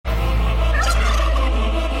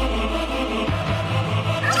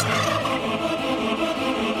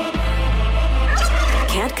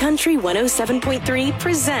Country 107.3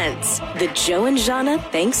 presents the Joe and Jahna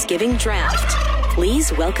Thanksgiving Draft.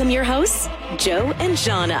 Please welcome your hosts, Joe and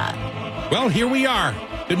Jahna. Well, here we are.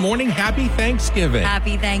 Good morning. Happy Thanksgiving.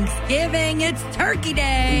 Happy Thanksgiving. It's Turkey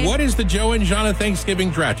Day. What is the Joe and Jahna Thanksgiving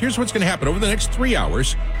Draft? Here's what's going to happen. Over the next 3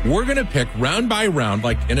 hours, we're going to pick round by round,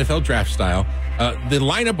 like NFL draft style, the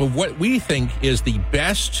lineup of what we think is the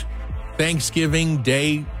best Thanksgiving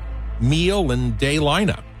Day meal and day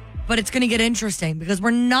lineup. But it's going to get interesting because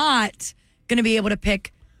we're not going to be able to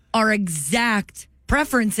pick our exact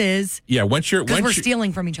preferences. Yeah, once we're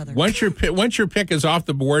stealing from each other. Once your pick is off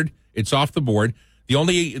the board, it's off the board. The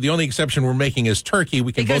only exception we're making is turkey.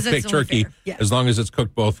 We can both pick turkey as long as it's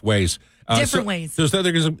cooked both ways. Different ways. So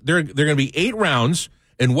there are going to be 8 rounds,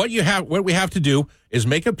 and what we have to do is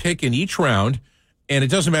make a pick in each round, and it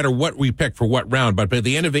doesn't matter what we pick for what round. But by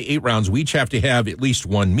the end of the 8 rounds, we each have to have at least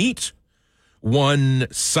one meat, one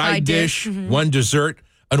side dish, one dessert,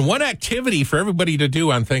 and one activity for everybody to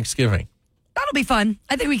do on Thanksgiving. That'll be fun.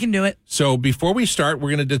 I think we can do it. So before we start, we're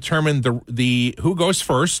going to determine the who goes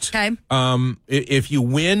first. Okay. If you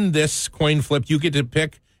win this coin flip, you get to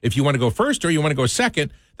pick if you want to go first or you want to go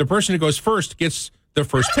second. The person who goes first gets the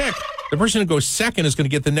first pick. The person who goes second is going to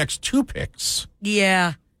get the next 2 picks.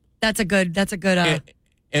 Yeah, that's a good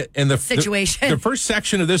and the situation. The first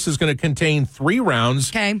section of this is going to contain 3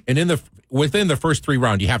 rounds. Okay. And within the first 3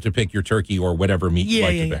 rounds, you have to pick your turkey or whatever meat you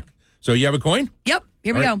like to pick. So you have a coin? Yep.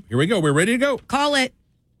 Here we go. Here we go. We're ready to go. Call it.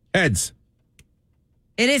 Heads.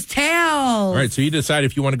 It is tails. All right. So you decide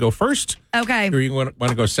if you want to go first. Okay. Or you want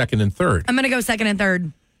to go second and third. I'm going to go second and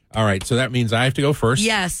third. All right. So that means I have to go first.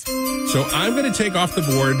 Yes. So I'm going to take off the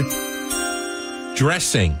board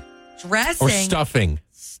dressing. Dressing? Or stuffing.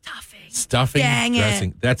 Stuffing. Dang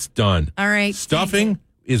dressing. it. That's done. All right. Stuffing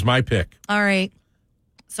is my pick. All right.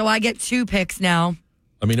 So I get 2 picks now.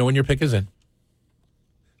 Let me know when your pick is in.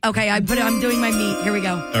 Okay, I'm doing my meat. Here we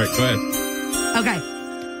go. All right, go ahead.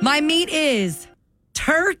 Okay. My meat is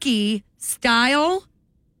turkey style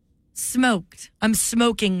smoked. I'm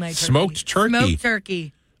smoking my turkey. Smoked turkey. Smoked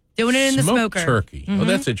turkey. Doing it in the smoker. Smoked turkey. Oh,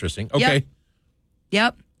 that's interesting. Okay.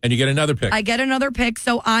 Yep. And you get another pick. I get another pick,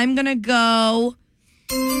 so I'm going to go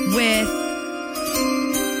with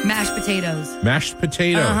mashed potatoes. Mashed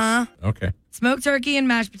potatoes. Uh-huh. Okay. Smoked turkey and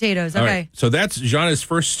mashed potatoes. Okay. All right. So that's Jahna's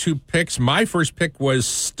first 2 picks. My first pick was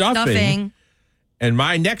stuffing. And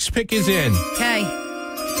my next pick is in. Okay.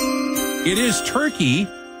 It is turkey.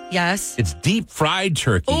 Yes. It's deep fried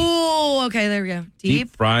turkey. Oh, okay. There we go.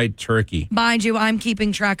 Deep fried turkey. Mind you, I'm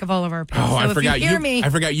keeping track of all of our picks. Oh, I forgot. I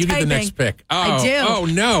forgot you get the next pick. Oh, I do. Oh,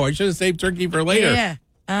 no. I should have saved turkey for later. Yeah.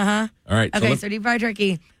 Uh-huh. All right. Okay, so deep fried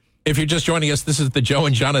turkey. If you're just joining us, this is the Joe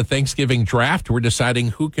and Jahna Thanksgiving Draft. We're deciding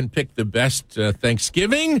who can pick the best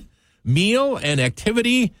Thanksgiving meal and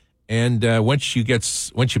activity. And once you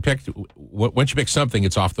pick something,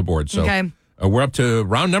 it's off the board. So we're up to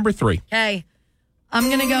round number 3. Okay,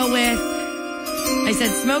 I'm gonna go with. I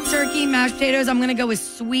said smoked turkey, mashed potatoes. I'm gonna go with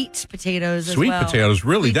sweet potatoes. Sweet potatoes,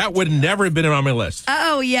 really? That would never have been on my list.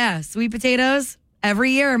 Oh yeah, sweet potatoes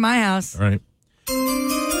every year in my house. All right,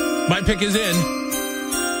 my pick is in.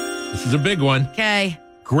 This is a big one. Okay.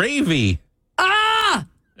 Gravy. Ah!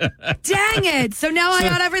 Dang it. So now I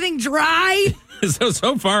got everything dry?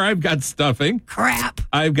 So far I've got stuffing. Crap.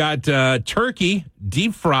 I've got turkey,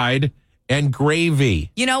 deep fried, and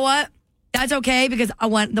gravy. You know what? That's okay because I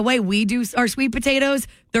want the way we do our sweet potatoes,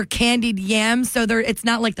 they're candied yams, so it's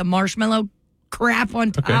not like the marshmallow crap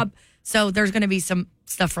on top. Okay. So there's going to be some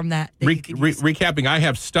stuff from that. Recapping, I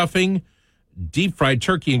have stuffing, deep fried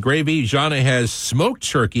turkey and gravy. Jahna has smoked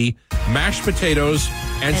turkey, mashed potatoes,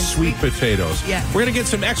 and sweet potatoes. Yeah. We're going to get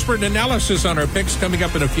some expert analysis on our picks coming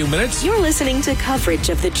up in a few minutes. You're listening to coverage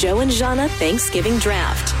of the Joe and Jahna Thanksgiving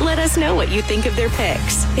Draft. Let us know what you think of their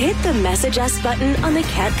picks. Hit the Message Us button on the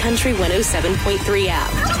Cat Country 107.3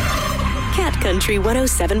 app. Cat Country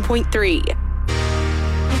 107.3.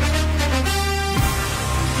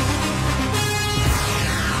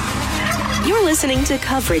 You're listening to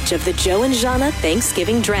coverage of the Joe and Jahna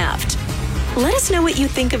Thanksgiving Draft. Let us know what you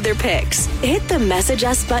think of their picks. Hit the Message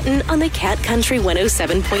Us button on the Cat Country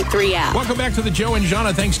 107.3 app. Welcome back to the Joe and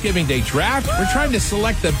Jahna Thanksgiving Day Draft. We're trying to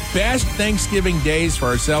select the best Thanksgiving days for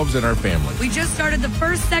ourselves and our families. We just started the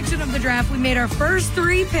first section of the draft. We made our first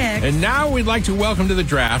 3 picks. And now we'd like to welcome to the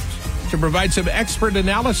draft to provide some expert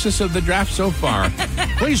analysis of the draft so far.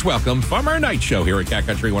 Please welcome from our night show here at Cat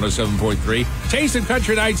Country 107.3, Taste of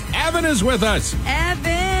Country Nights, Evan is with us.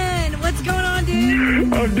 Evan, what's going on,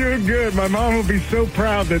 dude? I'm doing good. My mom will be so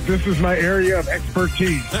proud that this is my area of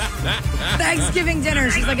expertise. Thanksgiving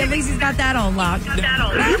dinner. She's like, at least he's got that on lock.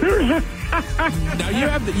 Now you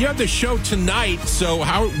have the show tonight. So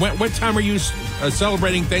what time are you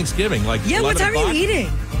celebrating Thanksgiving? Like what time are you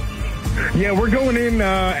eating? Yeah, we're going in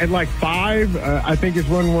at like 5. I think is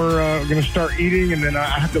when we're going to start eating, and then I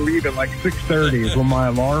have to leave at like 6:30 is when my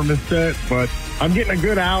alarm is set. But I'm getting a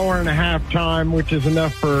good hour and a half time, which is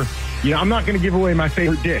enough for. I'm not going to give away my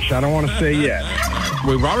favorite dish. I don't want to say yet.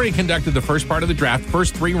 We've already conducted the first part of the draft,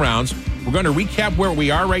 first 3 rounds. We're going to recap where we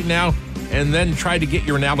are right now and then try to get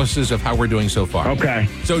your analysis of how we're doing so far. Okay.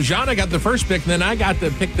 So Jahna got the first pick, and then I got to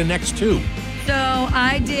pick the next 2. So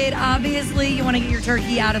I did, obviously, you want to get your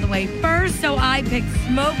turkey out of the way first. So I picked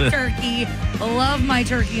smoked turkey. Love my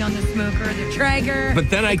turkey on the smoker, the Traeger.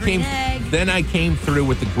 But then I came through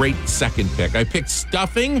with the great second pick. I picked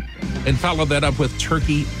stuffing and followed that up with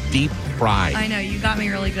turkey deep fried. I know, you got me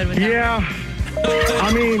really good with that. Yeah.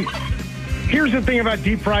 I mean, here's the thing about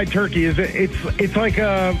deep fried turkey is it's like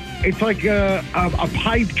a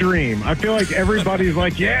pipe dream. I feel like everybody's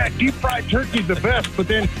like, yeah, deep fried turkey's the best, but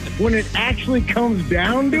then when it actually comes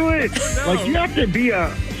down to it, like you have to be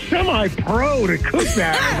a semi-pro to cook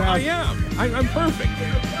that. I am. I'm perfect.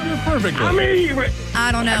 You're perfect. I mean,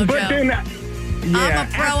 I don't know, but Joe. then, I'm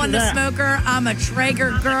a pro on the smoker. I'm a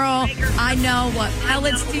Traeger girl. I know what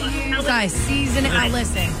pellets to use. I season it. I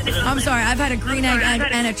listen. I'm sorry. I've had a green egg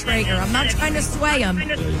and a Traeger. I'm not trying to sway them.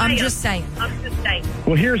 I'm just saying.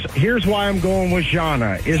 Well, here's why I'm going with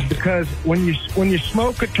Jahna is because when you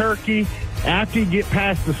smoke a turkey, after you get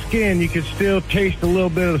past the skin, you can still taste a little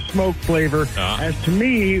bit of the smoke flavor. As to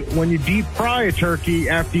me, when you deep fry a turkey,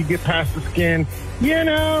 after you get past the skin,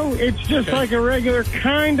 it's just like a regular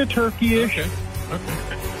kind of turkey-ish. Okay.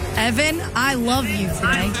 Evan, I love you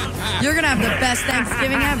today. You're going to have the best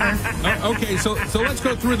Thanksgiving ever. Okay, so let's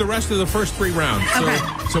go through the rest of the first 3 rounds. Okay.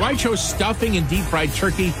 So I chose stuffing and deep fried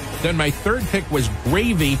turkey. Then my third pick was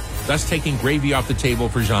gravy, thus taking gravy off the table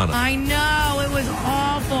for Jahna. I know, it was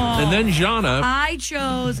awful. And then Jahna. I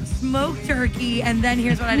chose smoked turkey, and then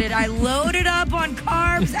here's what I did. I loaded up on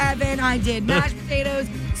carbs, Evan. I did mashed potatoes,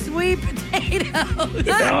 sweet potatoes.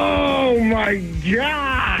 Oh, my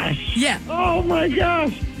gosh. Yeah. Oh, my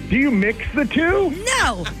gosh. Do you mix the two?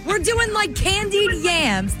 No, we're doing like candied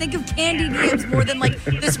yams. Think of candied yams more than like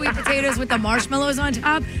the sweet potatoes with the marshmallows on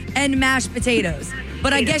top and mashed potatoes.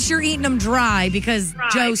 But I guess you're eating them dry because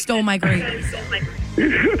Joe stole my gravy.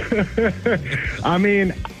 I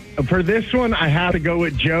mean, for this one, I have to go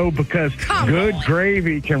with Joe because good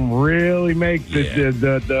gravy can really make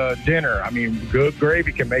the dinner. I mean, good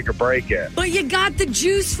gravy can make or break it. But you got the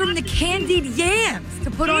juice from the candied yams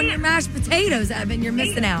to put on your mashed potatoes, Evan. You're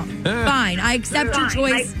missing out. Fine, I accept your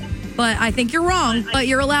choice, but I think you're wrong. But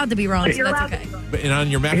you're allowed to be wrong, so that's okay. And on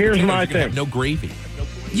your mashed Here's potatoes, my you can thing. have no gravy.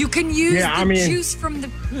 You can use juice from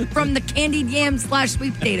the candied yams /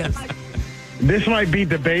 sweet potatoes. This might be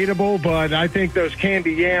debatable, but I think those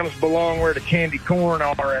candy yams belong where the candy corn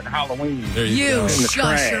are at Halloween. You In the shush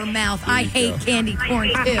trash. your mouth. I hate candy corn,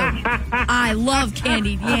 too. I love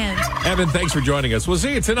candied yams. Evan, thanks for joining us. We'll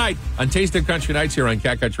see you tonight on Taste of Country Nights here on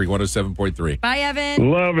Cat Country 107.3. Bye,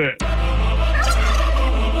 Evan. Love it.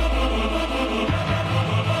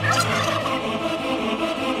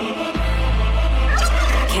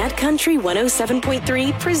 Cat Country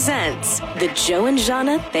 107.3 presents the Joe and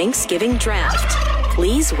Jahna Thanksgiving Draft.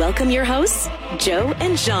 Please welcome your hosts, Joe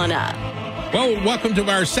and Jahna. Well, welcome to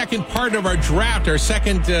our second part of our draft, our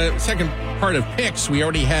second part of picks. We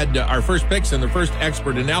already had our first picks and the first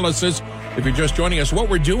expert analysis. If you're just joining us, what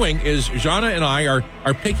we're doing is Jahna and I are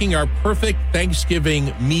picking our perfect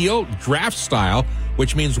Thanksgiving meal draft style,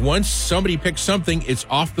 which means once somebody picks something, it's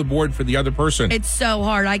off the board for the other person. It's so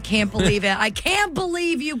hard. I can't believe it. I can't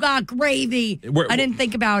believe you got gravy. I didn't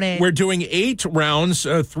think about it. We're doing 8 rounds,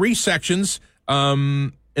 3 sections.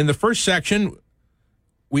 In the first section,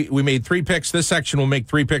 we made 3 picks. This section will make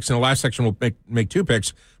 3 picks, and the last section will make 2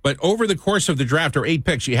 picks. But over the course of the draft, or 8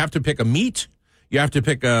 picks, you have to pick a meat, you have to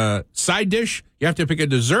pick a side dish, you have to pick a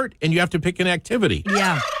dessert, and you have to pick an activity.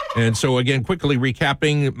 Yeah. And so, again, quickly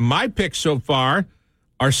recapping, my picks so far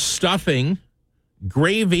are stuffing,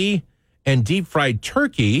 gravy, and deep fried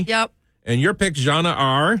turkey. Yep. And your picks, Jahna,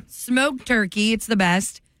 are? Smoked turkey. It's the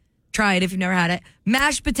best. Try it if you've never had it.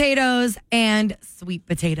 Mashed potatoes and sweet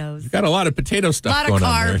potatoes. Got a lot of potato stuff going on there.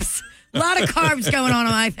 A lot of carbs. A lot of carbs going on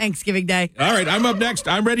my Thanksgiving Day. All right, I'm up next.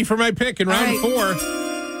 I'm ready for my pick in round 4.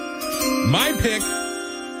 My pick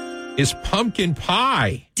is pumpkin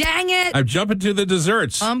pie. Dang it. I'm jumping to the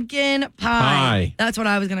desserts. Pumpkin pie. That's what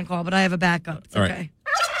I was going to call, but I have a backup. It's okay.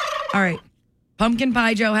 All right. Pumpkin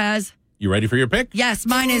pie Joe has. You ready for your pick? Yes,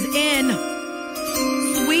 mine is in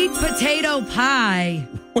sweet potato pie.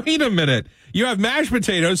 Wait a minute. You have mashed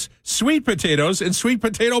potatoes, sweet potatoes, and sweet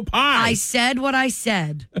potato pie. I said what I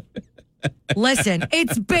said. Listen,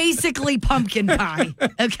 it's basically pumpkin pie,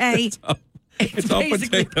 okay? It's all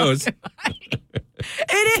potatoes.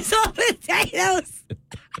 It is all potatoes.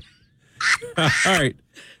 All right.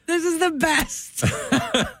 This is the best.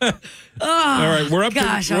 All right, we're up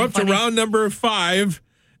to round number 5,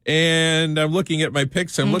 and I'm looking at my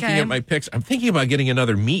picks. I'm thinking about getting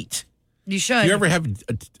another meat. You should. Do you ever have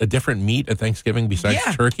a different meat at Thanksgiving besides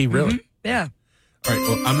turkey? Really? Mm-hmm. Yeah. All right,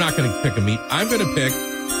 well, I'm not going to pick a meat. I'm going to pick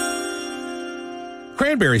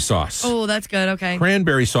cranberry sauce. Oh, that's good. Okay.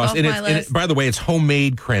 Cranberry sauce. Off And, my list. by the way, it's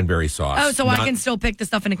homemade cranberry sauce. Oh, so I can still pick the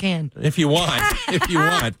stuff in a can. If you want.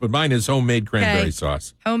 But mine is homemade cranberry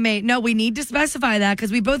sauce. Homemade. No, we need to specify that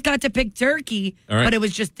because we both got to pick turkey, but it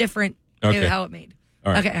was just different how it made.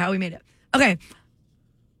 All right. Okay, how we made it. Okay.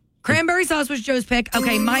 Cranberry sauce was Joe's pick.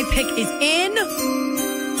 Okay, my pick is in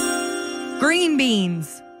green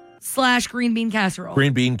beans / green bean casserole.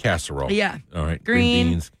 Green bean casserole. Yeah. All right.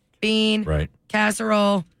 Green bean right.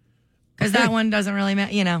 casserole. Because that one doesn't really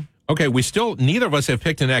matter, Okay, neither of us have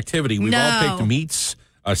picked an activity. We've all picked meats,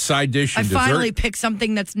 a side dish, and dessert. I finally picked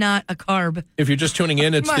something that's not a carb. If you're just tuning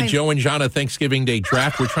in, it's the Joe and Jahna Thanksgiving Day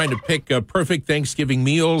Draft. We're trying to pick perfect Thanksgiving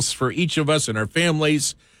meals for each of us and our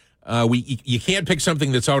families. You can't pick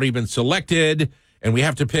something that's already been selected, and we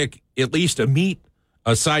have to pick at least a meat,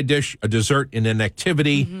 a side dish, a dessert, and an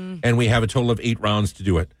activity, and we have a total of 8 rounds to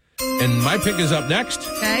do it. And my pick is up next.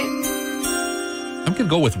 Okay. I'm going to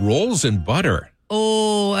go with rolls and butter.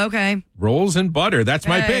 Oh, okay. Rolls and butter. That's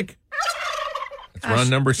my pick. That's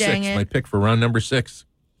round number 6. My pick for round number 6.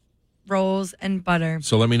 Rolls and butter.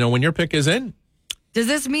 So let me know when your pick is in. Does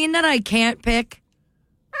this mean that I can't pick?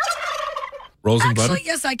 Rolls and butter? Actually,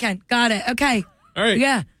 yes, I can. Got it. Okay. All right.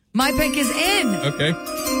 Yeah. My pick is in. Okay.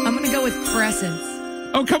 I'm going to go with crescents.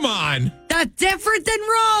 Oh, come on. That's different than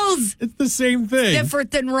rolls. It's the same thing.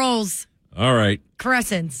 Different than rolls. All right.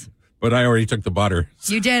 Crescents. But I already took the butter.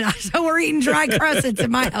 You did. So we're eating dry crescents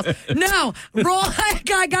in my house. No. I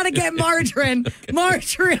got to get margarine.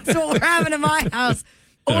 Margarine's what we're having in my house.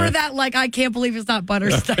 Or that, I can't believe it's not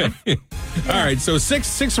butter stuff. All right, so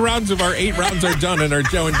six rounds of our 8 rounds are done in our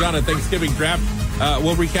Joe and Jahna Thanksgiving Draft.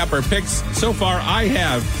 We'll recap our picks. So far, I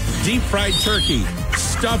have deep fried turkey,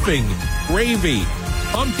 stuffing, gravy,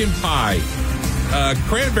 pumpkin pie,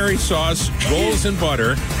 cranberry sauce, rolls and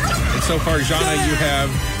butter. And so far, Jahna, you have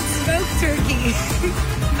smoked turkey,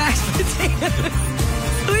 mashed potatoes,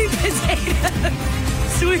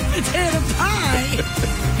 sweet potato pie,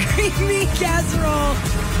 green bean casserole,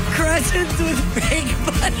 crescents with baked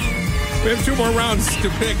butter. We have 2 more rounds to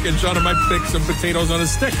pick, and Jahna might pick some potatoes on a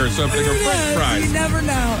stick or something, or french fries. You never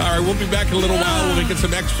know. All right, we'll be back in a little while when we get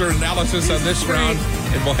some extra analysis on this round,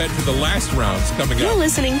 and we'll head to the last rounds coming up. You're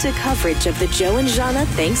listening to coverage of the Joe and Jahna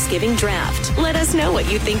Thanksgiving Draft. Let us know what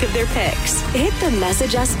you think of their picks. Hit the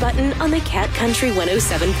Message Us button on the Cat Country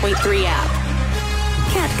 107.3 app.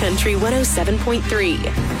 Cat Country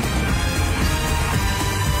 107.3.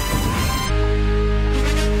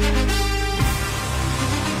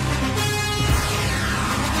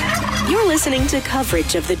 You're listening to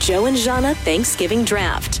coverage of the Joe and Jahna Thanksgiving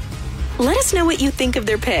Draft. Let us know what you think of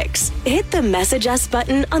their picks. Hit the Message Us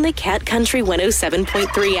button on the Cat Country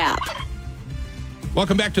 107.3 app.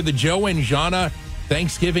 Welcome back to the Joe and Jahna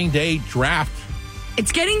Thanksgiving Day Draft.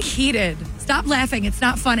 It's getting heated. Stop laughing. It's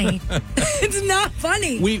not funny. It's not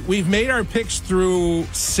funny. We've made our picks through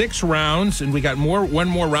 6 rounds, and we got one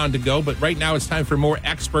more round to go. But right now it's time for more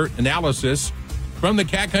expert analysis from the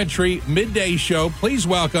Cat Country Midday Show. Please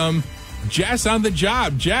welcome Jess on the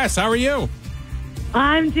job. Jess, how are you?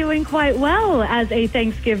 I'm doing quite well as a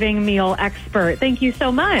Thanksgiving meal expert. Thank you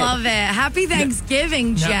so much. Love it. Happy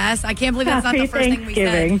Thanksgiving, Jess. I can't believe that's not the first thing we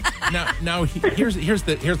said. Now here's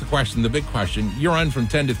the question, the big question. You're on from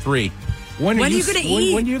 10 to 3. When are you going to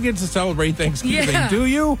eat? When do you get to celebrate Thanksgiving? Yeah. Do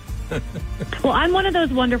you? Well, I'm one of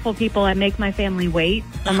those wonderful people that make my family wait.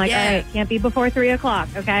 I'm like, all right, can't be before 3 o'clock,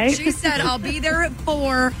 okay? She said, I'll be there at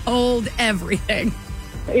 4, hold everything.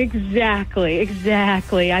 Exactly.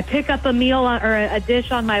 I pick up a meal or a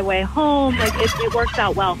dish on my way home. Like it works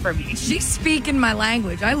out well for me. She's speaking my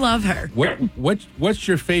language. I love her. What's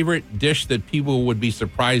your favorite dish that people would be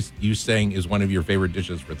surprised you saying is one of your favorite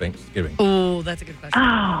dishes for Thanksgiving? Oh, that's a good question.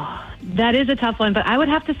 Oh, that is a tough one, but I would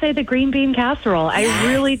have to say the green bean casserole. Yes.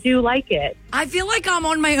 I really do like it. I feel like I'm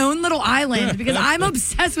on my own little island because I'm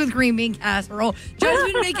obsessed with green bean casserole.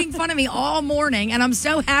 Joe's been making fun of me all morning, and I'm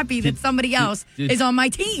so happy that somebody else is on my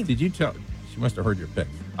team. Did you tell? She must have heard your pick.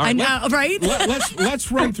 All I know, right?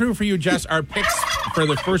 Let's run through for you, Jess, our picks for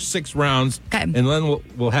the first 6 rounds. Okay. And then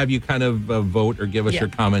we'll have you kind of vote or give us your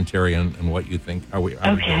commentary on what you think.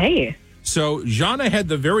 Okay. So Jahna had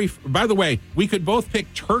by the way, we could both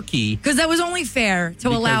pick turkey. Because that was only fair to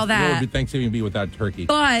allow that. What would Thanksgiving be without turkey?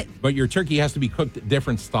 But your turkey has to be cooked a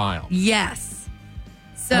different style. yes.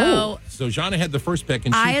 So Jahna had the first pick,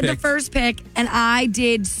 and I had the first pick, and I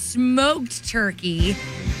did smoked turkey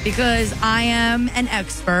because I am an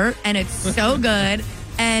expert, and it's so good.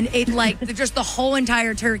 And it just the whole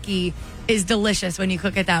entire turkey is delicious when you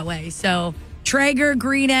cook it that way. So Traeger,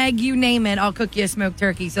 green egg, you name it, I'll cook you a smoked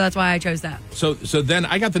turkey. So that's why I chose that. So then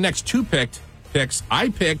I got the next 2 picks. I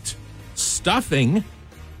picked stuffing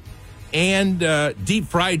and deep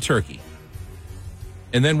fried turkey.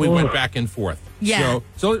 And then we went back and forth. Yeah.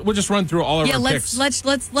 So we'll just run through all of our picks.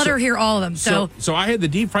 Let's let her hear all of them. So I had the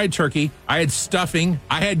deep fried turkey. I had stuffing.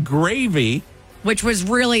 I had gravy. Which was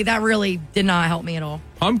that really did not help me at all.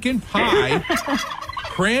 Pumpkin pie.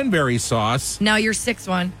 Cranberry sauce. Now your 6th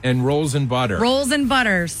one. And rolls and butter. Rolls and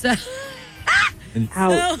butter. So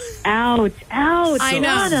Ouch. I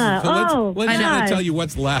know. So let's Jahna tell you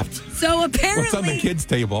what's left. So apparently, what's on the kids'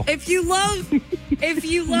 table? If you love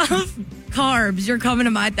carbs, you're coming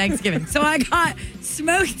to my Thanksgiving. So I got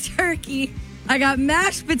smoked turkey, I got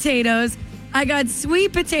mashed potatoes, I got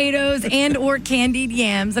sweet potatoes and or candied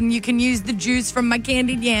yams, and you can use the juice from my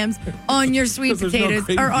candied yams on your sweet potatoes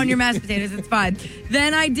or on your mashed potatoes. It's fine.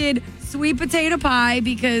 Then I did sweet potato pie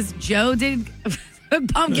because Joe did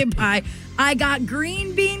pumpkin pie. I got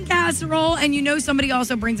green bean casserole, and somebody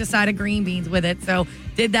also brings a side of green beans with it, so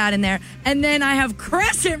did that in there. And then I have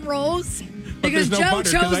crescent rolls because Joe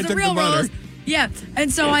chose the real rolls. Yeah,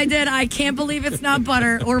 and so I can't believe it's not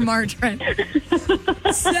butter or margarine.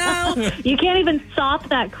 So you can't even sop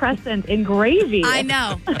that crescent in gravy. I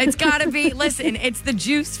know. It's got to be, listen, it's the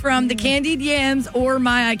juice from the candied yams or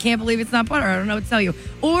I can't believe it's not butter. I don't know what to tell you.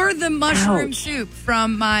 Or the mushroom soup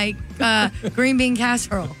from my green bean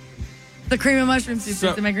casserole. The cream and mushroom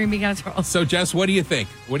soup is in my green bean casserole. So, Jess, what do you think?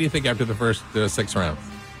 What do you think after the first 6 rounds?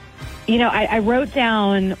 I wrote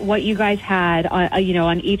down what you guys had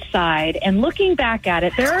on each side. And looking back at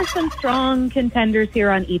it, there are some strong contenders here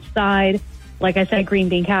on each side. Like I said, green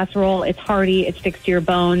bean casserole. It's hearty. It sticks to your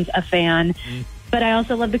bones. A fan. But I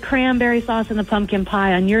also love the cranberry sauce and the pumpkin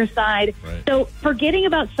pie on your side. Right. So forgetting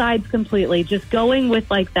about sides completely, just going with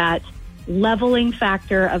that leveling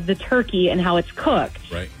factor of the turkey and how it's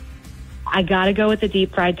cooked. Right. I got to go with the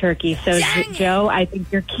deep fried turkey. So, Joe, I think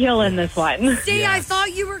you're killing this one. See, I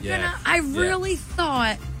thought you were going to, I really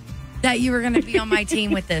thought that you were going to be on my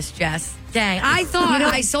team with this, Jess. Dang, I thought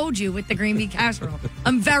I sold you with the green bean casserole.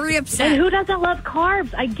 I'm very upset. And who doesn't love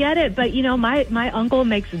carbs? I get it. But, my uncle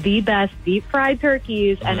makes the best deep fried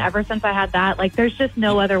turkeys. And ever since I had that, there's just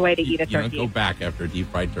no other way to eat a turkey. You don't go back after a deep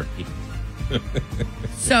fried turkey.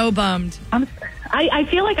 So bummed. I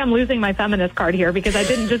feel like I'm losing my feminist card here because I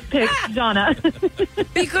didn't just pick Jahna.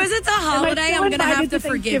 Because it's a holiday, I'm going to have to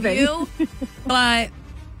forgive you. But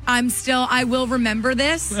I will remember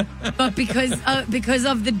this. But because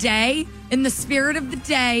of the day, in the spirit of the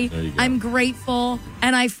day, I'm grateful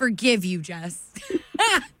and I forgive you, Jess.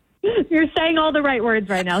 You're saying all the right words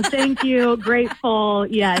right now. Thank you. Grateful.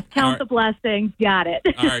 Yes. Count the blessings. Got it.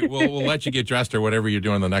 All right. We'll let you get dressed or whatever you're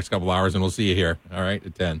doing the next couple hours, and we'll see you here. All right,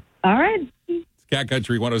 at 10. All right. It's Cat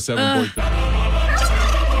Country 107.3.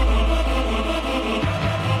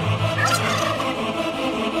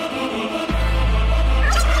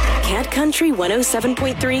 Cat Country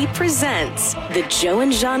 107.3 presents the Joe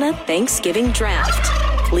and Jahna Thanksgiving Draft.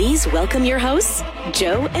 Please welcome your hosts,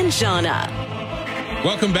 Joe and Jahna.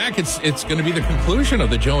 Welcome back. It's going to be the conclusion of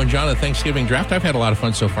the Joe and Jahna Thanksgiving Draft. I've had a lot of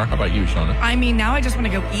fun so far. How about you, Jahna? I mean, now I just want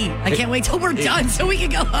to go eat. I can't wait till we're done so we can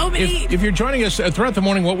go home and eat. If you're joining us throughout the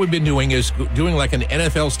morning, what we've been doing is doing like an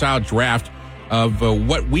NFL-style draft of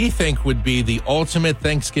what we think would be the ultimate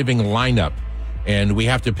Thanksgiving lineup. And we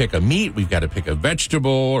have to pick a meat. We've got to pick a vegetable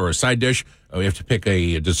or a side dish. We have to pick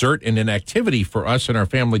a dessert and an activity for us and our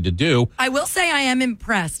family to do. I will say I am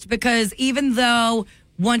impressed because even though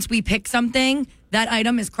once we pick something, that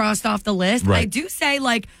item is crossed off the list. Right. I do say,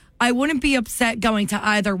 I wouldn't be upset going to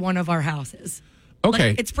either one of our houses.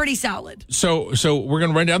 Okay. It's pretty solid. So we're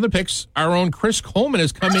going to run down the picks. Our own Chris Coleman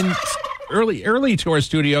has come in early to our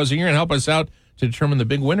studios, and you're going to help us out to determine the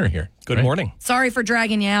big winner here. Good morning. Sorry for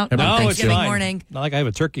dragging you out. No, Thanksgiving it's fine. morning. Not like I have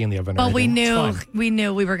a turkey in the oven. But we knew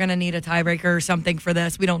we were going to need a tiebreaker or something for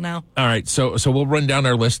this. We don't know. All right, so we'll run down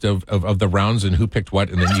our list of the rounds and who picked what,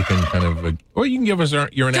 and then you can kind of, or you can give us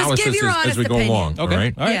your analysis as we go along. Okay. All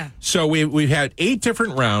right? All right. Yeah. So we've had 8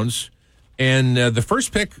 different rounds, And the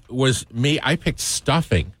first pick was me. I picked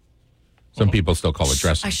stuffing. Some people still call it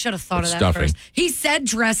dressing. I should have thought of that stuffing. first. He said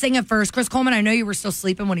dressing at first. Chris Coleman, I know you were still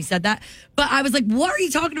sleeping when he said that, but I was like, what are you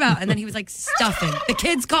talking about? And then he was like, stuffing. The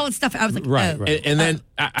kids call it stuffing. I was like, Right. And then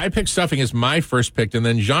I picked stuffing as my first pick, and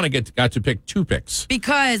then Jahna got to pick 2 picks.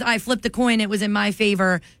 Because I flipped a coin, it was in my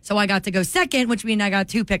favor, so I got to go second, which means I got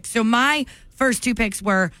 2 picks. So my first 2 picks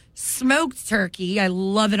were smoked turkey. I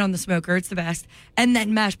love it on the smoker. It's the best. And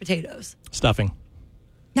then mashed potatoes. Stuffing.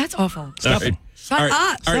 That's awful. Stuffing. Shut All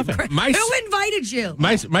right. up. All right. Who invited you?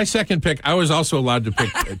 My second pick, I was also allowed to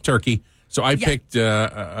pick turkey, so I picked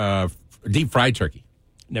deep fried turkey.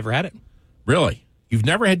 Never had it. Really? You've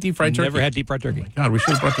never had deep fried turkey? Never had deep fried turkey. God, we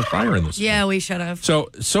should have brought the fryer in this. Yeah, we should have. So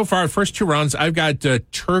far, first 2 rounds, I've got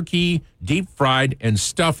turkey, deep fried, and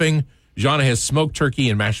stuffing. Jahna has smoked turkey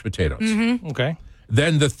and mashed potatoes. Mm-hmm. Okay.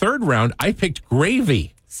 Then the third round, I picked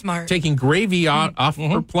gravy. Smart. Taking gravy off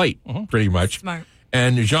her plate, pretty much. Smart.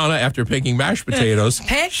 And Jahna, after picking mashed potatoes,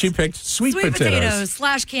 Picked she picked sweet potatoes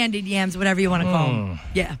 / candied yams, whatever you want to call them.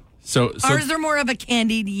 Yeah. So Ours are more of a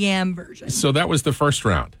candied yam version. So that was the first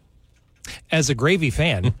round. As a gravy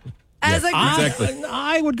fan, Exactly.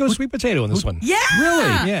 I would go sweet potato in this one. Yeah.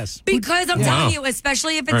 Really? Yes. Because I'm telling you,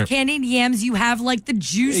 especially if it's Right. candied yams, you have like the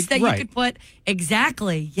juice that you Right. could put.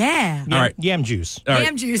 Exactly. Yeah. All right. Yam juice. All right.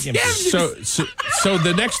 Yam juice. Yam Yam juice. juice. So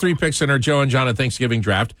the next 3 picks in our Joe and Jahna Thanksgiving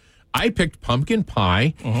draft, I picked pumpkin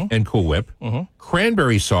pie and Cool Whip,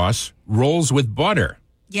 cranberry sauce, rolls with butter.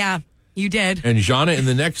 Yeah, you did. And Jahna in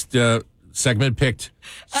the next segment picked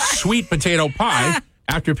sweet potato pie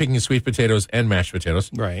after picking sweet potatoes and mashed potatoes.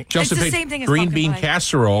 Right. She also It's the picked same thing as green pumpkin bean pie.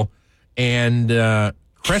 casserole and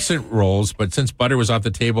crescent rolls, but since butter was off the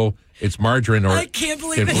table, it's margarine or I can't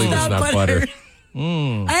believe it's not butter.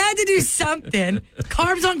 I had to do something.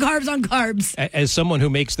 Carbs on carbs on carbs. As someone who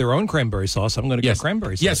makes their own cranberry sauce, I'm going to go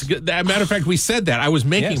cranberry sauce. Yes, as a matter of fact, we said that. I was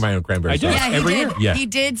making my own cranberry I do. sauce. Yeah, he Every did. year. Yeah. He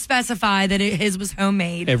did specify that his was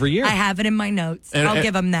homemade. Every year. I have it in my notes. I'll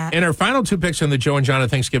give him that. And our final 2 picks in the Joe and Jahna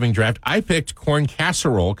Thanksgiving draft, I picked corn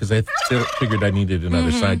casserole because I still figured I needed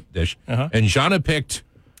another side dish. And Jahna picked...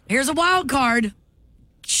 Here's a wild card.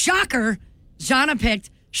 Shocker. Jahna picked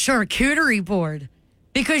charcuterie board.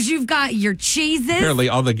 Because you've got your cheeses. Apparently,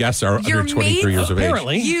 all the guests are Your under 23 meat? years of age.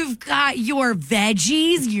 Apparently. You've got your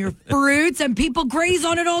veggies, your fruits, and people graze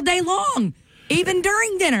on it all day long. Even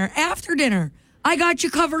during dinner, after dinner. I got you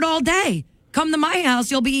covered all day. Come to my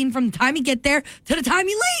house, you'll be eating from the time you get there to the time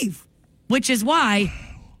you leave. Which is why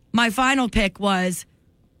my final pick was,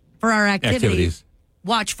 for our activities.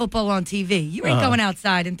 Watch football on TV. You ain't going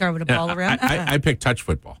outside and throwing a ball around. I picked touch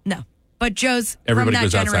football. No. But Joe's Everybody from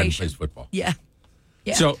goes that outside and generation. plays football. Yeah.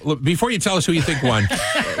 Yeah. So, look, before you tell us who you think won,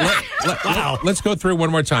 let's go through one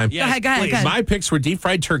more time. Yes, go ahead. My picks were deep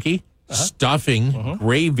fried turkey, stuffing,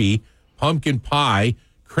 gravy, pumpkin pie,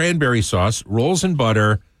 cranberry sauce, rolls and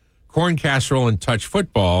butter, corn casserole, and touch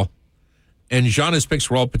football. And Jahna's picks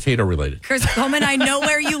were all potato related. Chris Coleman, I know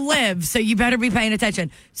where you live, so you better be paying attention.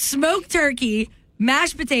 Smoked turkey,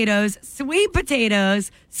 mashed potatoes, sweet potato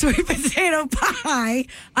pie.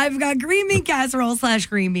 I've got green bean casserole /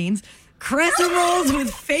 green beans, crescent rolls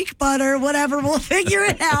with fake butter, whatever. We'll figure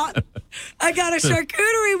it out. I got a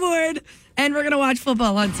charcuterie board, and we're going to watch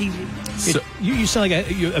football on TV. You sound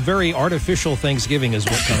like a very artificial Thanksgiving is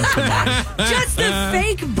what comes to mind. Just the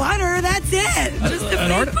fake butter, that's it. Just the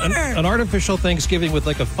fake butter. An artificial Thanksgiving with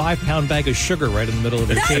like a 5-pound bag of sugar right in the middle of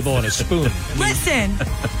the table and a spoon. Listen,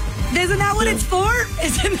 isn't that what it's for?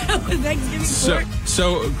 Isn't that what Thanksgiving's for?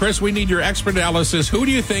 So, Chris, we need your expert analysis. Who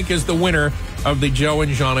do you think is the winner of the Joe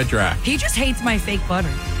and Jahna draft? He just hates my fake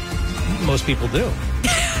butter. Most people do.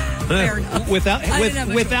 Fair enough.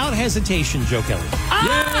 Without hesitation, Joe Kelly.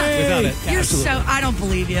 Without it. You're absolutely. I don't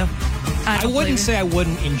believe you. I wouldn't say I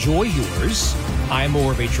wouldn't enjoy yours. I'm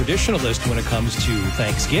more of a traditionalist when it comes to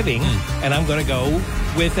Thanksgiving, and I'm going to go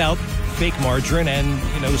without fake margarine and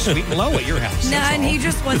sweet and low at your house. No, and he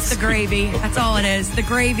just wants the gravy. That's all it is. The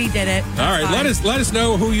gravy did it. All right, let us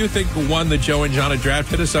know who you think won the Joe and Jahna draft.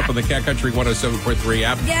 Hit us up on the Cat Country 107.3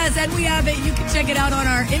 app. Yes, and we have it. You can check it out on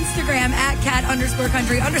our Instagram at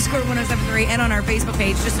cat_country_1073 and on our Facebook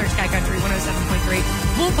page. Just search Cat Country 107.3.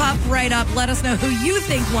 We'll pop right up. Let us know who you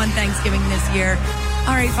think won Thanksgiving this year.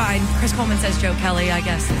 All right, fine. Chris Coleman says Joe Kelly, I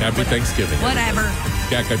guess. Happy Thanksgiving. Whatever.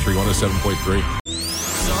 Cat Country 107.3.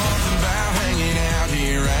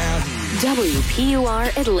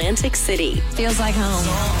 WPUR Atlantic City. Feels like home.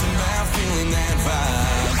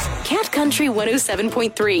 Cat Country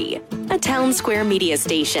 107.3, a Town Square media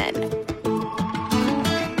station.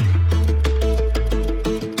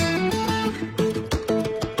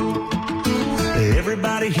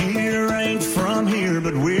 Everybody here ain't from here,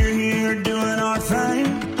 but we're here doing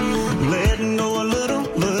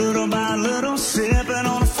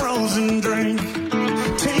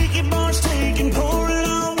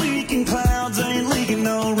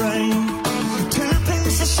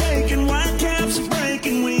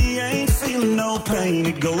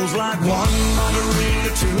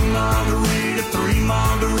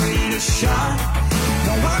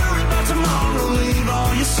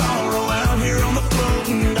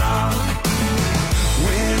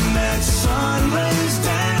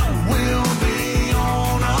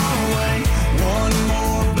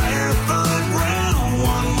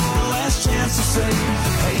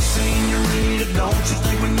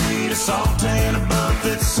need a salt and a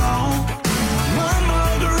buffet song. 1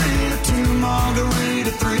 margarita, 2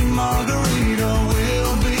 margarita, 3 margarita,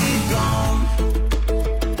 we'll be gone.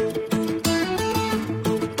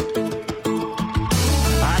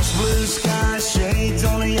 Ice blue sky, shades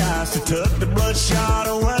on the ice to tuck the bloodshot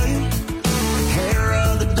away. Hair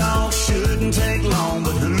of the dog shouldn't take long,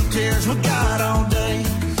 but who cares, we got all day.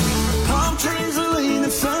 Palm trees are leaning,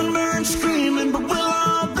 sunburned, screaming, but we'll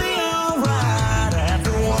all be alright.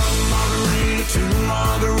 After 1 margarita, 2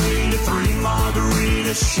 margarita, 3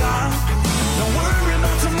 margarita shot. Don't worry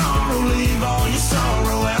about tomorrow, leave all your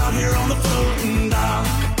sorrow out here on the floating dock.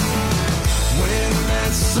 When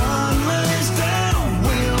that sun lays down,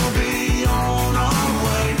 we'll be on our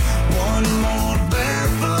way. 1 more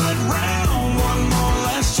barefoot round, 1 more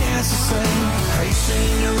last chance to say, hey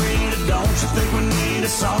senorita, don't you think we need a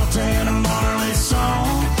salt and a Marley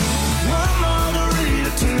song? 1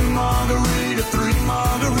 margarita, 2 margarita, 3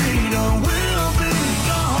 margarita, we'll be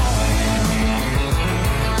gone.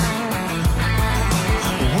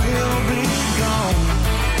 We'll be gone.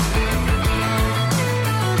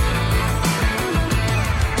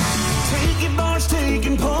 Taking bars,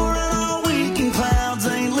 taking, pouring all weekend, clouds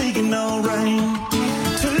ain't leaking no rain.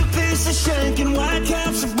 2 pieces shaking, white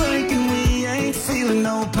caps are breaking, we ain't feeling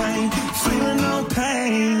no pain, feeling no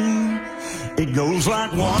pain. It goes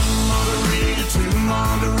like 1 margarita, 2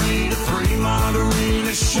 margarita, 3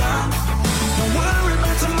 margarita shot. Don't worry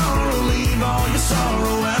about tomorrow, leave all your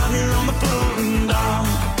sorrow out here on the floating dock.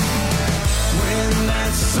 When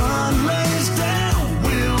that sun lays down,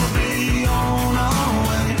 we'll be on our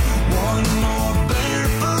way. 1 more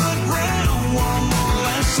barefoot round, 1 more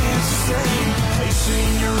last chance to say, hey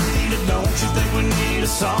senorita, don't you think we need a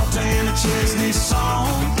salt and a Chesney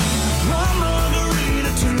song? 1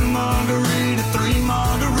 margarita, 2 margarita, 3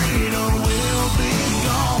 margarita, we'll be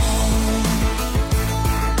gone.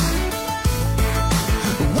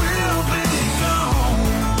 We'll be gone.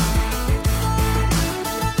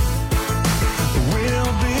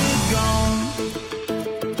 We'll be gone.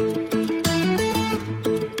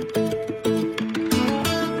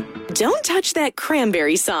 Don't touch that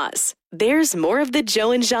cranberry sauce. There's more of the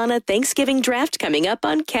Joe and Jahna Thanksgiving Draft coming up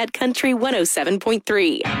on Cat Country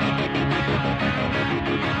 107.3.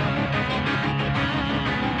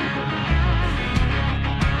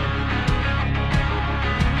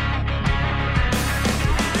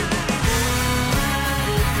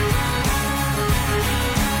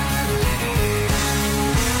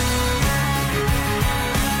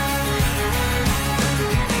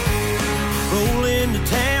 Roll into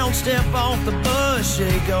town, step off the bus,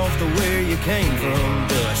 shake off the where you came from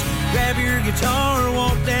dust. Grab your guitar,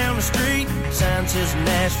 walk down the street, sign says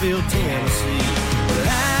Nashville, Tennessee. But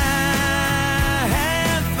I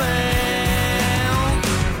have found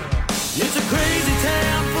it's a crazy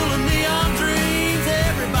town full of neon dreams.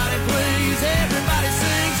 Everybody plays, everybody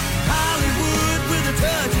sings. Hollywood with a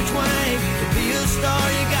touch of twang. To be a star,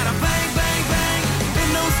 you gotta bang, bang, bang. And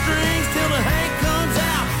no strings till the Hank comes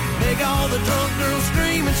out. Make all the drunk girls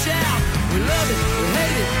scream and shout. We love it, we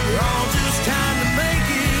hate it, we're all just trying to make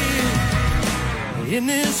it in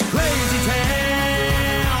this crazy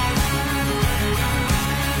town.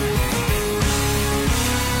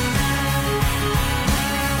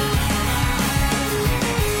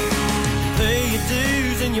 Pay your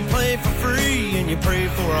dues and you play for free, and you pray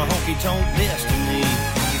for a honky-tonk destiny.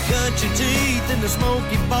 You cut your teeth in the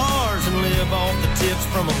smoky bars and live off the tips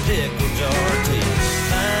from a pickle jar till you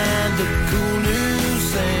find a cool new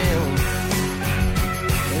sound.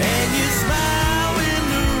 And you smile when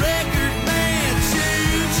the record man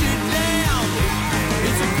shoots you down.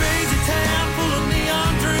 It's a crazy town full of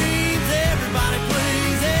neon dreams. Everybody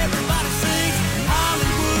plays, everybody sings.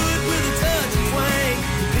 Hollywood with a touch of twang.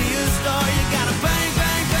 To be a star, you gotta bang,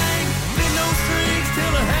 bang, bang. Bend no strings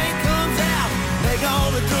till the Hank comes out. Make all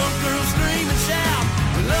the drunk girls scream and shout.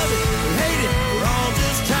 We love it, we hate it, we're all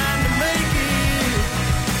just trying to make it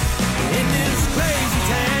in this crazy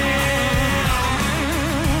town.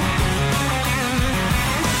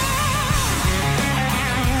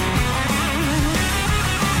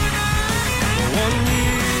 One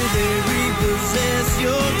year they repossess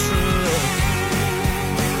your truck,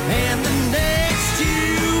 and the next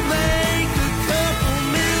you make a couple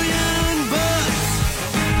 $1,000,000.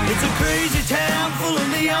 It's a crazy town full of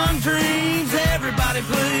neon dreams. Everybody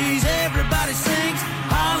plays, everybody sings.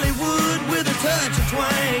 Hollywood with a touch of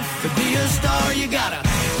twang. To be a star, you gotta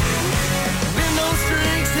bend those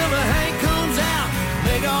strings till the Hank comes out.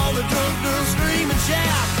 Make all the drunk girls scream and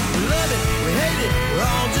shout. We love it, we hate it, we're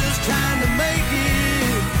all just trying to make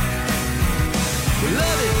it. We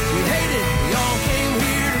love it, we hate it, we all came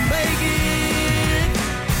here to make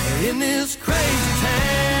it in this crazy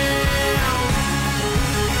town.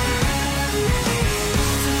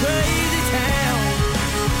 It's a crazy town.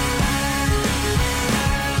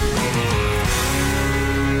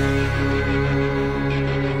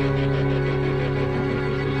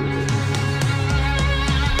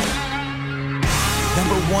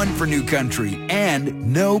 #1 for new country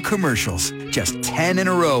and no commercials. Just 10 in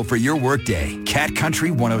a row for your workday. Cat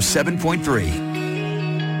Country 107.3.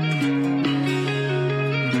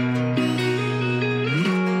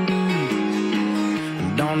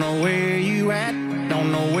 Don't know where you at,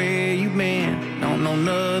 don't know where you been, don't know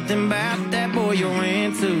nothing about that boy you're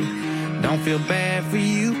into. Don't feel bad for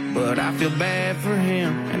you, but I feel bad for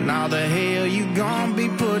him, and all the hell you gon' be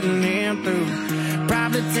putting him through.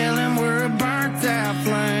 Probably tell him we're a burnt out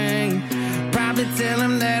flame, probably tell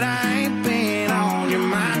him that I ain't been on your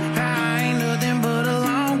mind. I ain't nothing but a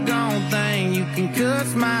long gone thing. You can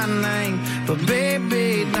cuss my name, but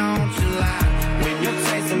baby, don't you lie. When you're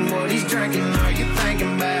tasting what he's drinking, are you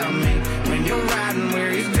thinking about me? When you're riding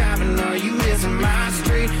where he's driving, are you missing my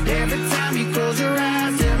street? Every time you close your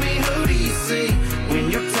eyes, tell me, who do you see? When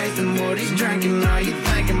you're tasting what he's drinking, are you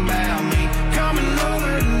thinking about me? Coming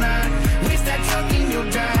over tonight, wish that truck in your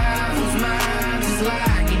drive was mine, just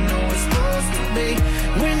like you know it's supposed to be.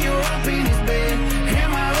 When you're up in his bed,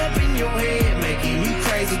 am I up in your head, making you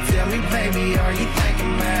crazy? Tell me, baby, are you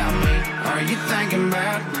thinking about me? Are you thinking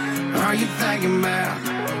about? Are you thinking about?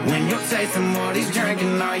 When you're tasting what he's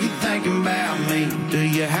drinking, are you thinking about me? Do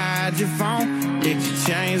you hide your phone? Did you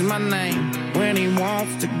change my name? When he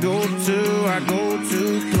wants to go to our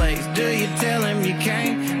go-to place, do you tell him you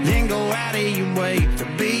can't? Then go out of your way to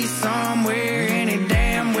be somewhere, any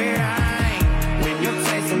damn where I ain't. When you're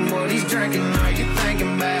tasting what he's drinking, are you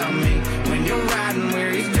thinking about me? When you're riding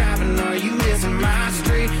where he's driving, are you missing my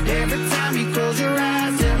street? Every time you close your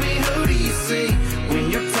eyes, tell me, who do you see? When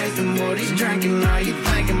you're tasting what he's drinking, are you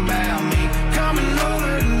thinking about me? Coming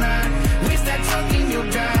over tonight, wish that truck in your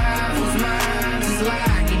drive was mine, just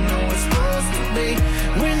like you know it's supposed to be.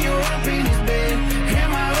 When you're up in his bed,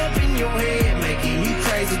 am I up in your head, making you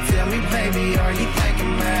crazy? Tell me, baby, are you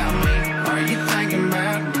thinking about me? Are you thinking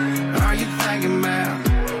about? Are you thinking about?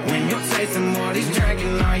 When you're tasting what he's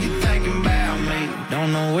drinking, are you thinking about me?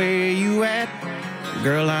 Don't know where you at,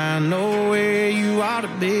 girl, I know where you ought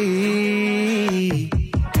to be.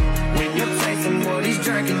 When you're tasting what he's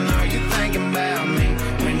drinking, are you thinking about me?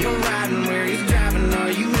 When you're riding where he's driving,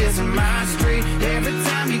 are you missing my street? Every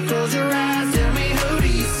time you close your eyes, tell me, who do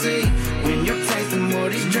you see? When you're tasting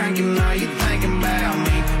what he's drinking, are you thinking about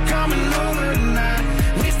me? Coming over tonight,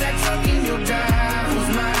 wish that truck in your drive was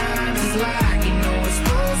mine, just like you know it's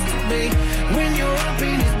supposed to be. When you're up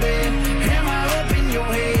in his bed, am I up in your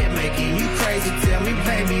head, making you crazy? Tell me,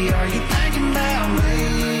 baby, are you thinking about me?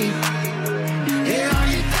 Yeah, are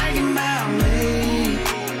you thinking about me?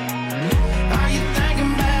 Are you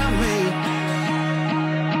thinking about me?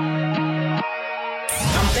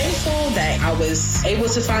 I'm thankful that I was able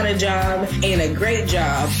to find a job and a great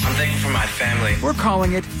job. I'm thankful for my family. We're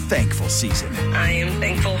calling it Thankful Season. I am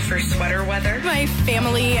thankful for sweater weather. My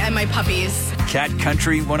family and my puppies. Cat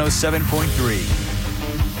Country 107.3.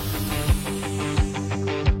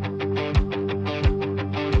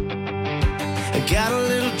 I got a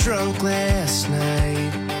little drunk last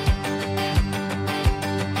night.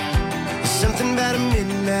 Something about a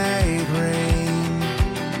midnight rain.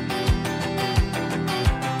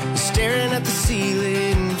 Staring at the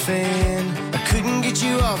ceiling fan, I couldn't get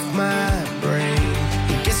you off my brain.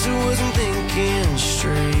 I guess I wasn't thinking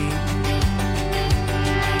straight.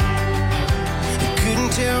 I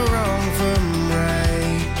couldn't tell wrong from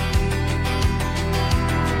right.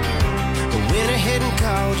 I went ahead and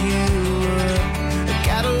called you up. I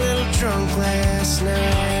got a little drunk last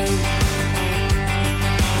night.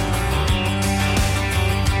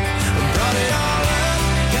 I brought it all up,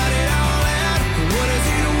 got it all out. What is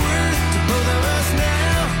it worth to both of us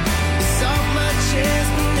now? It's off my chest,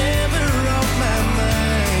 but never off my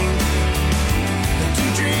mind. 2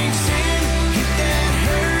 drinks in, hit that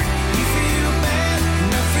hurt. You feel bad,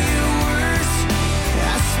 and I feel worse.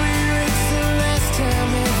 I swear it's the last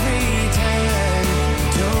time every time.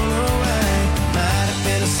 Don't know why. Might have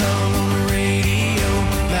been a song on the radio.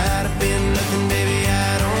 Might have been nothing, baby,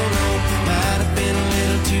 I don't know. Might have been a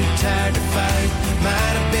little too tired to fight.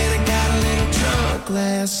 Might have been I got a little drunk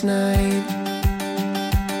last night.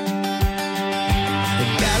 I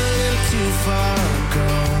got a little too far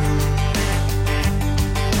gone.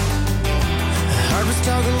 My heart was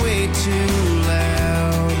talking way too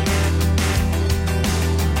loud.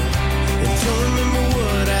 And don't remember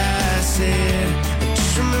what I said, I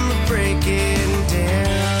just remember breaking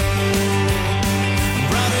down.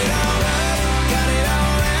 Brought it all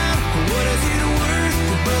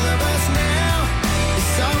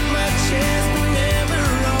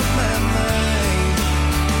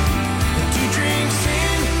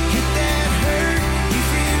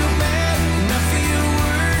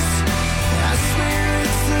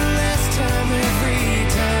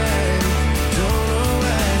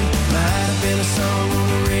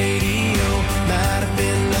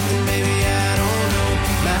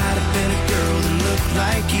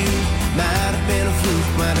you. Might have been a fluke,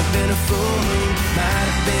 might have been a full moon. Might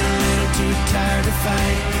have been a little too tired to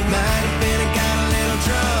fight. Might have been I got a little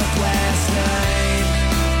drunk last night.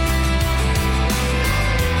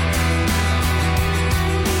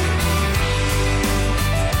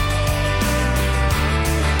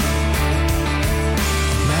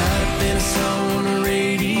 Might have been a song on the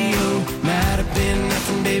radio. Might have been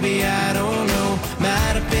nothing, baby, I don't know.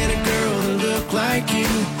 Might have been a girl that looked like you.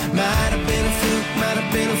 Might have been a fluke, might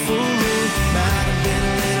have been a full moon. Might have been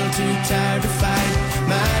a little too tired to fight.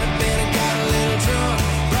 Might have been I got a little drunk.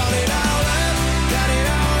 Brought it all up, got it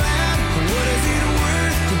all out. What is it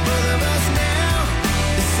worth to both of us now?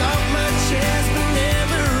 It's off my chest but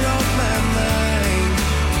never off my mind.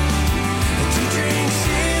 Two drinks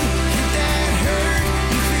in, hit that hurt.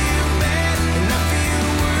 You feel bad and I feel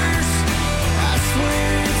worse. I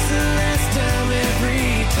swear it's the last time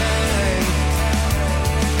every time.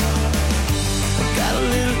 I got a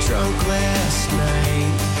little drunk last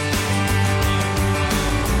night.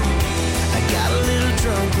 I got a little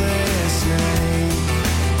drunk last night.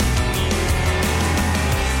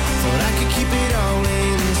 Thought I could keep it all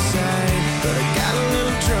inside, but I got a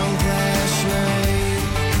little drunk last night.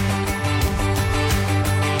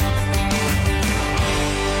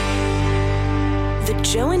 The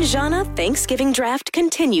Joe and Jahna Thanksgiving Draft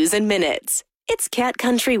continues in minutes. It's Cat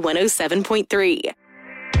Country 107.3.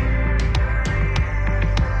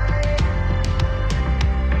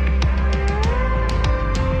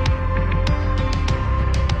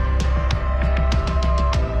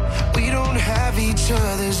 We don't have each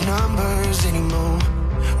other's numbers anymore.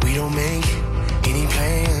 We don't make any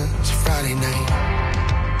plans Friday night.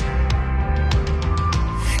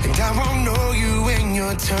 And I won't know you when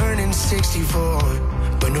you're turning 64,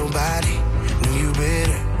 but nobody knew you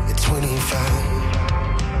better at 25.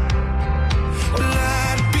 Well,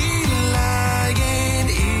 I'd be lying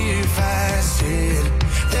if I said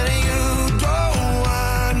that you don't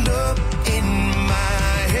wind up in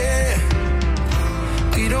my head.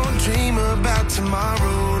 We don't dream about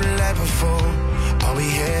tomorrow like before. All we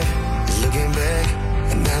have is looking back,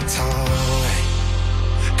 and that's alright.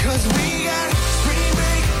 'Cause we got spring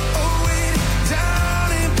break, waiting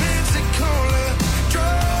down in Pensacola,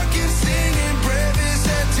 drunk and singing breakfast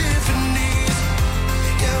at Tiffany's.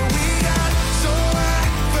 Yeah, we got so high,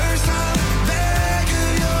 first time back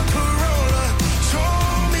of your Corolla.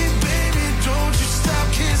 Told me, baby, don't you stop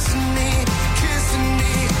kissing me, kissing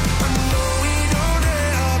me. I know we don't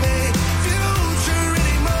have a future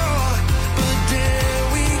anymore, but then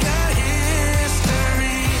we got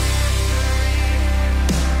history.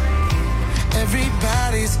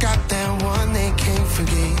 Everybody's got that one they can't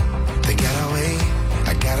forget. They got away,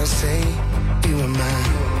 I gotta say, you were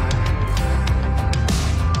mine.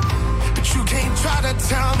 But you can't try to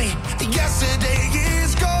tell me that yesterday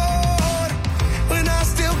is gone when I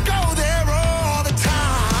still go there all the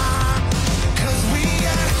time. 'Cause we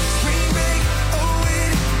got spring break,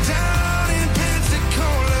 waiting down in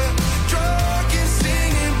Pensacola, drunk and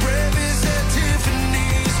singing breakfast at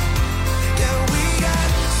Tiffany's. Yeah, we got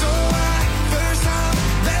so high, first time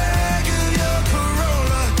back of your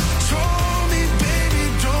Corolla. Told me, baby,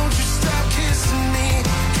 don't you stop kissing me,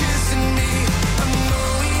 kissing me. I know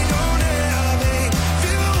we don't have a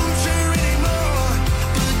future anymore,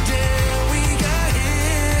 but then we got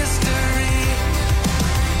history.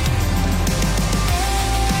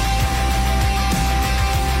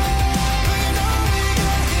 We know we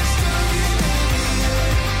got history,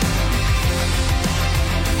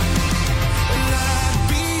 Well, I'd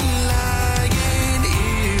be lying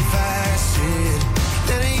if I said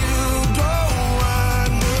that you don't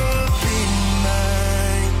wind up in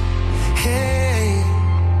mine. Hey,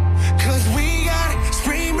 'cause we got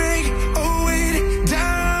spring break, waiting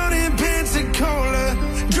down in Pensacola,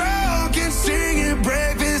 drunk and singing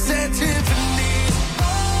breakfast at Tiffany's.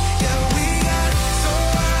 Yeah, we got so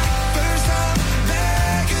high, first time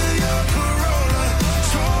back of your Corolla.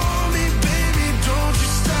 Told me, baby, don't you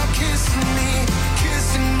stop kissing me,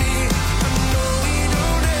 kissing me. I know we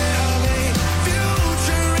don't have a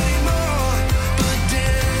future anymore, but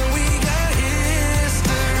then we got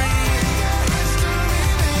history.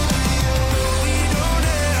 We don't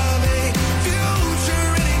have a future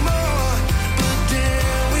anymore, but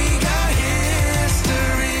then we got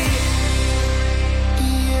history.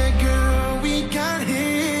 Yeah, girl, we got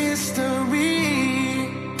history.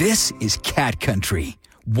 This is Cat Country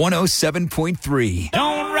 107.3.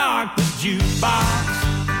 Don't rock the jukebox.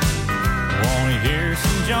 Wanna hear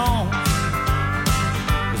some Jones?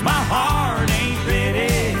 'Cause my heart ain't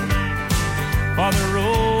ready for the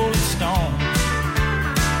Rolling Stones.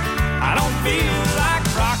 I don't feel like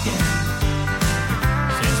rocking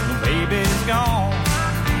since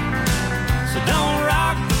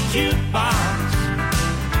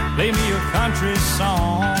play me a country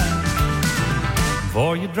song.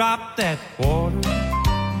 Before you drop that quarter,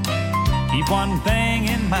 keep one thing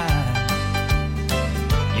in mind.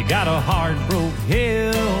 You got a hard-broke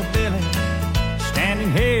hillbilly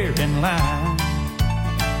standing here in line.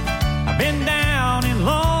 I've been down and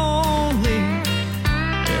lonely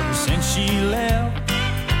ever since she left.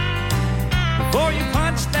 Before you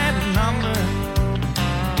punch that number,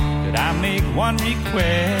 could I make one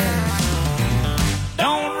request?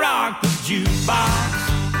 Don't rock the jukebox,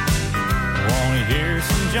 I wanna hear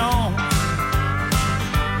some Jones,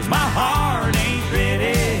 'cause my heart ain't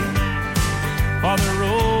ready for the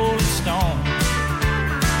Rolling Stone.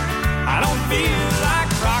 I don't feel like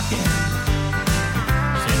rocking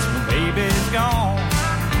since my baby's gone.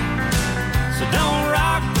 So don't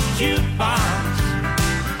rock the jukebox,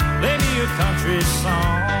 play me a country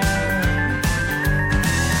song.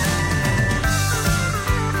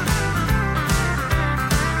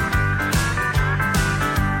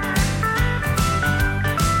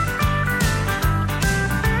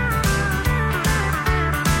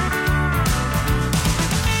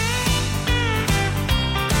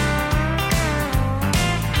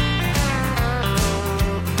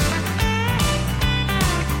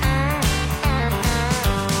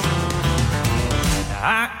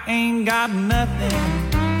 I ain't got nothing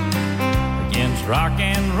against rock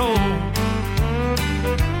and roll,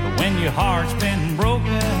 but when your heart's been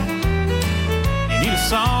broken, you need a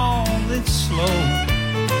song that's slow.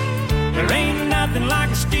 There ain't nothing like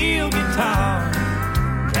a steel guitar,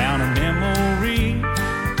 drown a memory.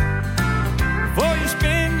 Before you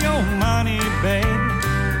spend your money, baby,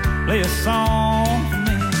 play a song for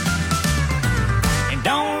me. And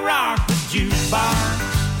don't rock the jukebox,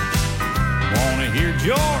 wanna hear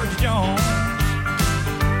George Jones,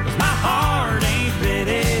 'cause my heart ain't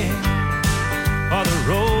ready for the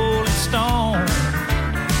Rolling Stone.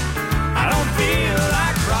 I don't feel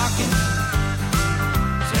like rocking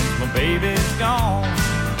since my baby's gone.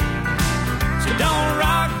 So don't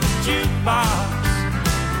rock the jukebox,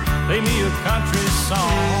 play me a country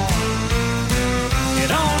song. You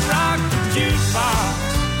don't rock the jukebox,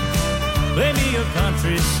 play me a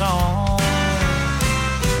country song.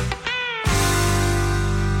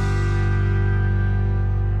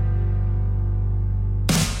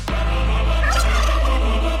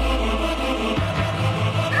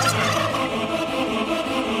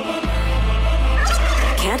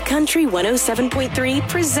 Cat Country 107.3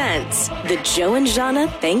 presents the Joe and Jahna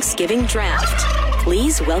Thanksgiving Draft.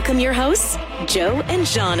 Please welcome your hosts, Joe and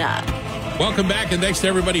Jahna. Welcome back, and thanks to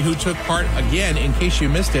everybody who took part again. In case you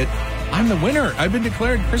missed it, I'm the winner. I've been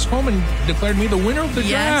declared. Chris Coleman declared me the winner of the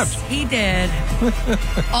draft. Yes, he did.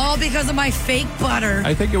 All because of my fake butter.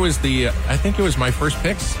 I think it was my first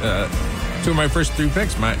picks. Two of my first three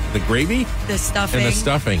picks. The gravy, the stuffing, and the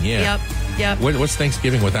stuffing. Yeah. Yep. What's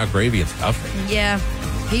Thanksgiving without gravy and stuffing? Yeah.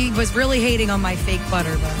 He was really hating on my fake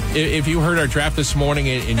butter, though. If you heard our draft this morning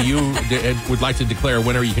and you would like to declare a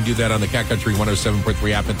winner, you can do that on the Cat Country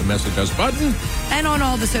 107.3 app at the Message Us button. And on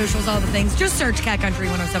all the socials, all the things. Just search Cat Country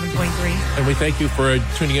 107.3. And we thank you for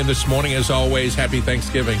tuning in this morning. As always, happy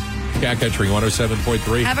Thanksgiving. Cat Country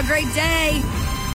 107.3. Have a great day.